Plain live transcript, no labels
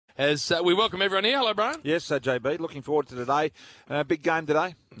As we welcome everyone here. Hello, Brian. Yes, JB, looking forward to today. Big game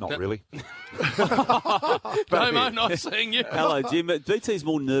today? Not really. Domo, nice seeing you. Hello, Jim. BT's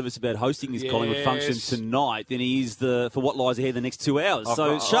more nervous about hosting this Collingwood function tonight than he is for what lies ahead the next 2 hours.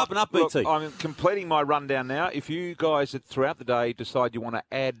 So sharpen up, BT. Look, I'm completing my rundown now. If you guys throughout the day decide you want to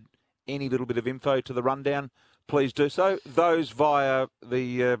add any little bit of info to the rundown, please do so. Those via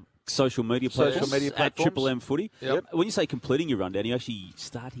the social media platforms at Triple M Footy. Yep. When you say completing your rundown, you're actually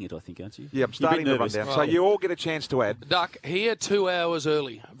starting it, I think, aren't you? Yeah, I'm starting the rundown. Right. So you all get a chance to add. Duck, here 2 hours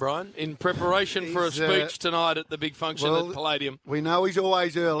early, Brian, in preparation for a speech tonight at the big function at Palladium. We know he's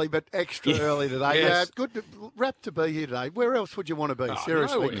always early, but extra early today. Yes. Yeah, good wrap to be here today. Where else would you want to be?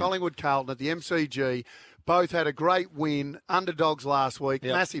 Seriously, Collingwood, Carlton at the MCG. Both had a great win. Underdogs last week.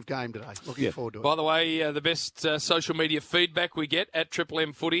 Yep. Massive game today. Looking forward to it. By the way, the best social media feedback we get at Triple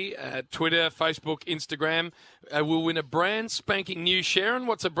M Footy, Twitter, Facebook, Instagram, will win a brand spanking new Sharon.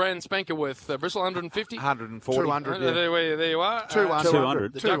 What's a brand spanker worth? Bristol, 150? 140. 200. Yeah. There you are.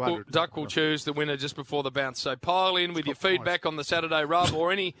 200. The Duck will choose the winner just before the bounce. So pile in with your feedback on the Saturday rub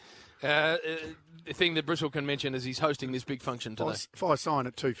or any thing that Bristol can mention as he's hosting this big function today. If I sign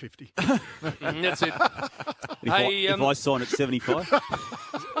at 250. That's it. If I sign at 75.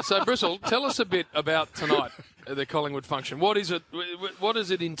 So, Bristol, tell us a bit about tonight, the Collingwood function. What is it? What does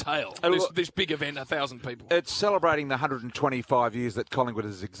it entail, this big event, 1,000 people? It's celebrating the 125 years that Collingwood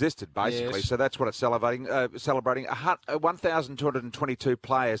has existed, basically. Yes. So that's what it's celebrating. 1,222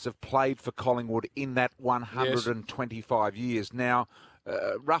 players have played for Collingwood in that 125 years. Now,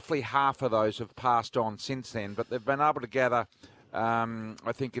 roughly half of those have passed on since then, but they've been able to gather,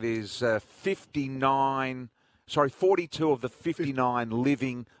 I think it is 42 of the 59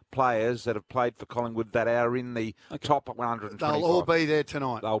 living players that have played for Collingwood that are in the top 125. They'll all be there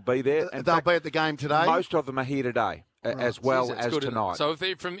tonight. They'll be there. They'll be at the game today. Most of them are here today. As well as tonight. So if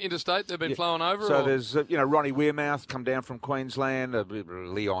they're from interstate, they've been flown over? So there's, Ronnie Weirmouth come down from Queensland.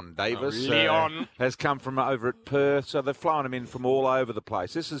 Leon Davis has come from over at Perth. So they've flown them in from all over the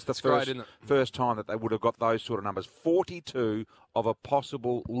place. This is the first time that they would have got those sort of numbers. 42 of a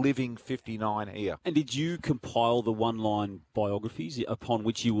possible living 59 here. And did you compile the one-line biographies upon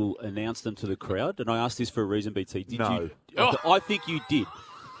which you will announce them to the crowd? And I asked this for a reason, BT. Did you? I think you did.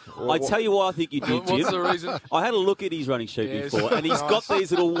 I tell you why I think you did, Jim. What's the reason? I had a look at his running sheet before, and he's got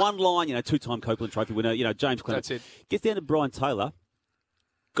these little one-line, two-time Copeland Trophy winner, James Clement. That's it. Gets down to Brian Taylor,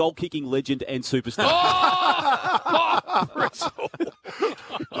 goal-kicking legend and superstar.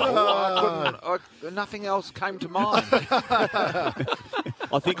 Nothing else came to mind. I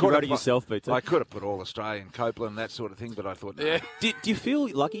think you wrote it yourself, BT. I could have put all Australian, Copeland, that sort of thing, but I thought, no. Do you feel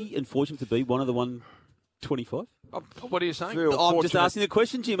lucky and fortunate to be one of the 125? What are you saying? I'm just asking the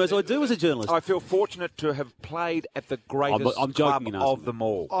question, Jim, as I do as a journalist. I feel fortunate to have played at the greatest club of them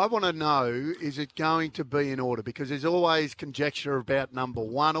all. I want to know, is it going to be in order? Because there's always conjecture about number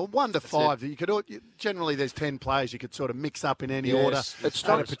 1 or 1 to 5. You could generally there's 10 players you could sort of mix up in any order. It's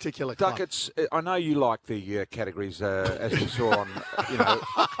not a particular club. Duck, I know you like the categories as you saw on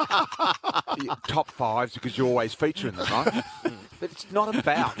top 5s because you always feature in them, right? But it's not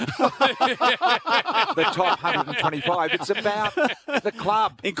about the top 125. It's about the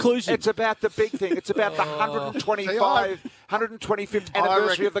club. Inclusion. It's about the big thing. It's about the 125th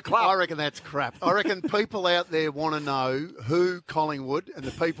anniversary of the club. I reckon that's crap. I reckon people out there want to know who Collingwood and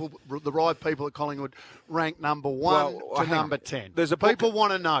the right people at Collingwood rank number 1 to number 10. People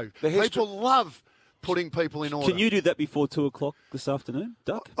want to know. People love putting people in order. Can you do that before 2 o'clock this afternoon,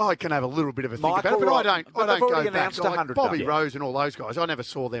 Duck? I can have a little bit of a think about it, but I don't go back. Like Bobby Rose and all those guys, I never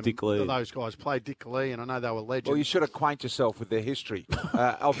saw them. Those guys play Dick Lee, and I know they were legends. Well, you should acquaint yourself with their history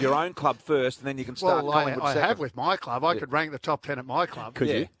of your own club first, and then you can start. Well, I have with my club. I could rank the top 10 at my club. Could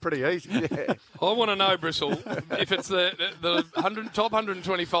you? Pretty easy. Yeah. I want to know, Bristle, if it's the top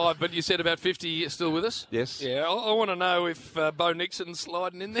 125, but you said about 50 still with us? Yes. Yeah, I want to know if Bo Nixon's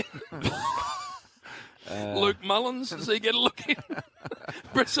sliding in there. Luke Mullins, does he get a look in?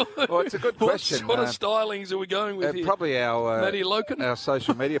 Bristle, well, it's a good question. What sort of stylings are we going with here? Probably our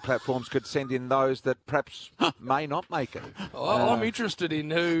social media platforms could send in those that perhaps may not make it. I'm interested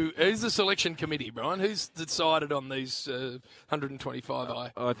in who's the selection committee, Brian? Who's decided on these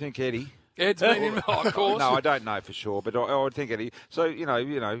 125? I think Eddie. Ed's been in, of course. No, I don't know for sure, but I would think Eddie. So,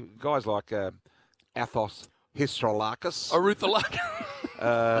 guys like Athos Histrolakis.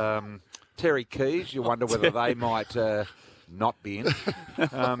 Aruthalakis. Terry Keys, you wonder whether they might not be in.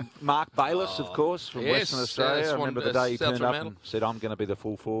 Mark Bayliss, of course, from Western Australia. I remember the day he turned up and said, I'm going to be the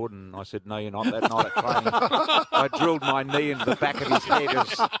full forward. And I said, no, you're not. That night at training, I drilled my knee into the back of his head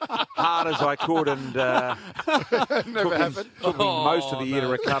as hard as I could, and took me most of the year to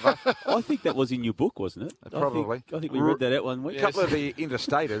recover. I think that was in your book, wasn't it? Probably. I think we read that out one week. A couple of the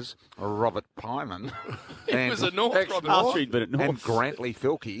interstaters, Robert Pyman. He was a North, but at North. And Grantley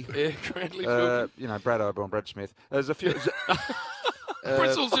Filkey. Yeah, Grantley Filkey. Brad O'Brien, Brad Smith. There's a few.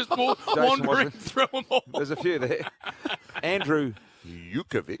 Bristol's just wandering through them all. There's a few there. Andrew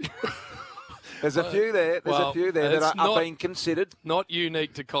Jukovic. There's a few there. There's a few there that are being considered. Not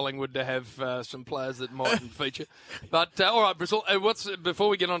unique to Collingwood to have some players that mightn't feature. But all right, Bristol. Before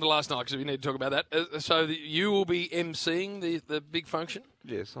we get on to last night, because we need to talk about that. So you will be emceeing the big function.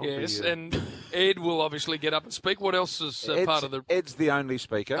 Yes. And Ed will obviously get up and speak. What else is part of the? Ed's the only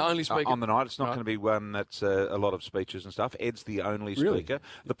speaker. Only speaker on the night. It's not going to be one that's a lot of speeches and stuff. Ed's the only speaker. Really?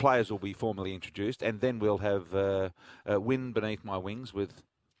 The players will be formally introduced, and then we'll have Wind Beneath My Wings with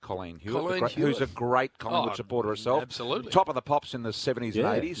Colleen Hewitt, who's a great Collingwood supporter herself. Absolutely. Top of the pops in the 70s and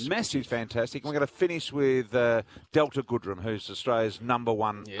 80s. Massive. She's fantastic. We're going to finish with Delta Goodrum, who's Australia's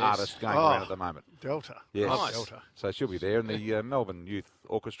 #1 artist going around at the moment. Delta. Yes. Nice. Delta. So she'll be there, and the Melbourne Youth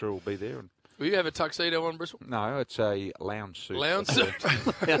Orchestra will be there. And Will you have a tuxedo on, Bristol? no, it's a lounge suit. Lounge suit.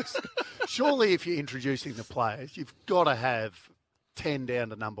 Surely if you're introducing the players, you've got to have 10 down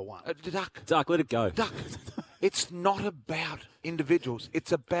to #1. Duck, let it go. Duck. It's not about individuals.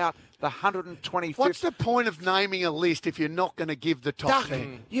 It's about the 125th. What's the point of naming a list if you're not going to give the top Duck,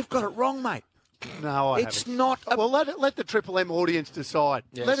 10? you've got it wrong, mate. No, I It's haven't. not. Well, let the Triple M audience decide.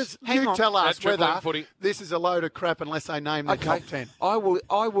 Yes. Let us. Hang on. Tell us At Triple M whether Footy. this is a load of crap unless they name the top 10. I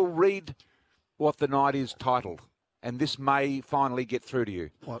will read what the night is titled, and this may finally get through to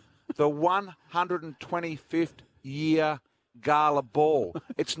you. What? The 125th year Gala Ball.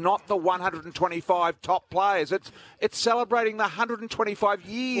 It's not the 125 top players. It's celebrating the 125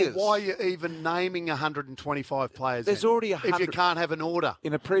 years. Well, why are you even naming 125 players? There's then, already if 100. you can't have an order.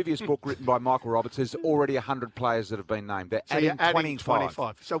 In a previous book written by Michael Roberts, there's already 100 players that have been named. They're So you're adding adding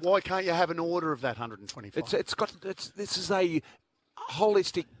 25. So why can't you have an order of that 125? This is a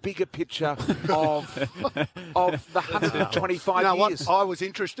holistic, bigger picture of the 125 you know years. what? I was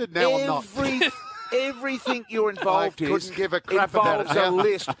interested. Now I'm not. Everything you're involved I in couldn't give a crap about involves it. a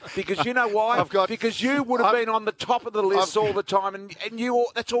list. Because you know why? Because you would have been on the top of the list all the time, and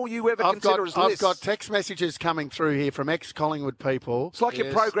that's all you ever consider as lists. I've got text messages coming through here from ex-Collingwood people. It's like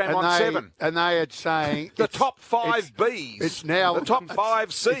your program on 7. And they are saying... the top 5 Bs. It's now... The top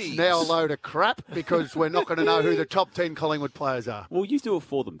 5 Cs. It's now a load of crap because we're not going to know who the top 10 Collingwood players are. Well, you do it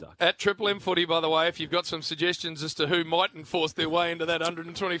for them, Duck. At Triple M Footy, by the way, if you've got some suggestions as to who mightn't force their way into that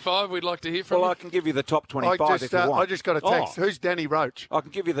 125, we'd like to hear from you. Well, I can give you the top 25 if you want. I just got a text. Who's Danny Roach? I can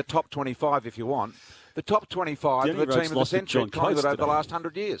give you the top 25 if you want. The top 25 of the team of the century at Collingwood over the last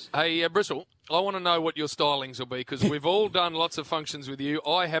 100 years. Hey, Bristol, I want to know what your stylings will be because we've all done lots of functions with you.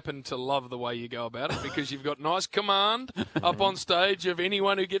 I happen to love the way you go about it because you've got nice command up on stage of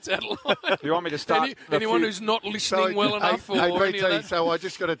anyone who gets out of line. You want me to start? Anyone who's not listening well enough or any of that? So I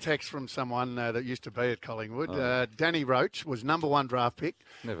just got a text from someone that used to be at Collingwood. Danny Roach was #1 draft pick.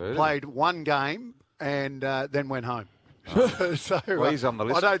 Never played one game and then went home. Well, he's on the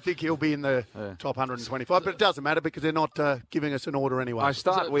list. I don't think he'll be in the top 125, but it doesn't matter because they're not giving us an order anyway. I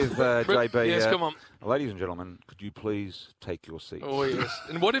start with JB. Yes, come on. Ladies and gentlemen, could you please take your seats? Oh, yes.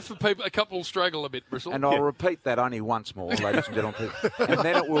 And what if a couple struggle a bit, Bristol? And I'll repeat that only once more, ladies and gentlemen. And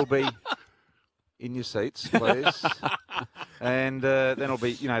then it will be in your seats, please. And then it'll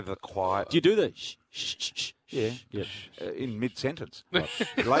be, the quiet. Do you do the shh, shh, shh, shh? Yeah. Yeah. In mid-sentence.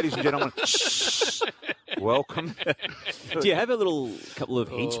 Ladies and gentlemen, welcome. Do you have a couple of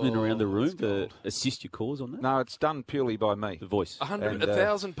henchmen around the room to assist your cause on that? No, it's done purely by me. The voice.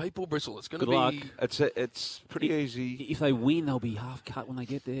 1,000 people, Bristol. It's going to be... luck. It's pretty easy. If they win, they'll be half cut when they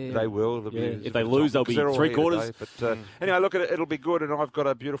get there. They will. If they lose, they'll be three-quarters. But anyway, look, it'll be good, and I've got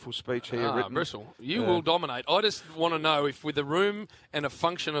a beautiful speech here written. Bristol, you will dominate. I just want to know if with a room and a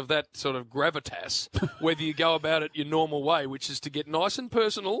function of that sort of gravitas, whether you go about it your normal way, which is to get nice and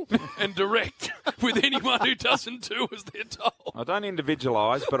personal and direct with anyone who doesn't do as they're told. I don't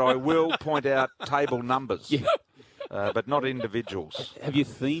individualise, but I will point out table numbers. Yeah. But not individuals. Have you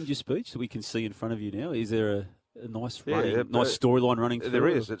themed your speech that we can see in front of you now? Is there a nice storyline running through? There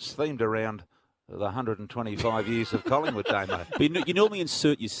is. It's themed around the 125 years of Collingwood, Damo. But you normally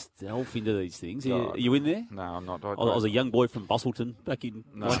insert yourself into these things. Are you in there? No, I'm not. I was a young boy from Bustleton back in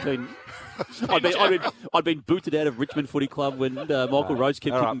 19... I'd been booted out of Richmond Footy Club when Michael Rhodes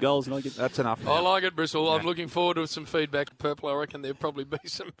kept kicking goals. And That's enough. I like it, Bristol. I'm looking forward to some feedback. Purple, I reckon there'll probably be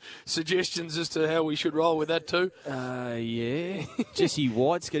some suggestions as to how we should roll with that too. Yeah. Jesse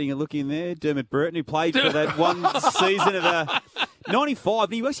White's getting a look in there. Dermot Burton, who played for that one season of 95.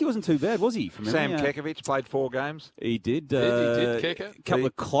 He actually wasn't too bad, was he? From Sam Kekovich played 4 games. He did. He did, Keka. A couple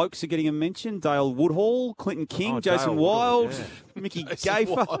of cloaks are getting a mention. Dale Woodhall, Clinton King, Jason Wilde, Mickey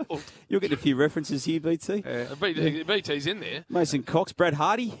Gafer. You'll get a few references here, BT. BT's in there. Mason Cox, Brad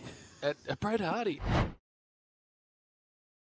Hardy. Brad Hardy.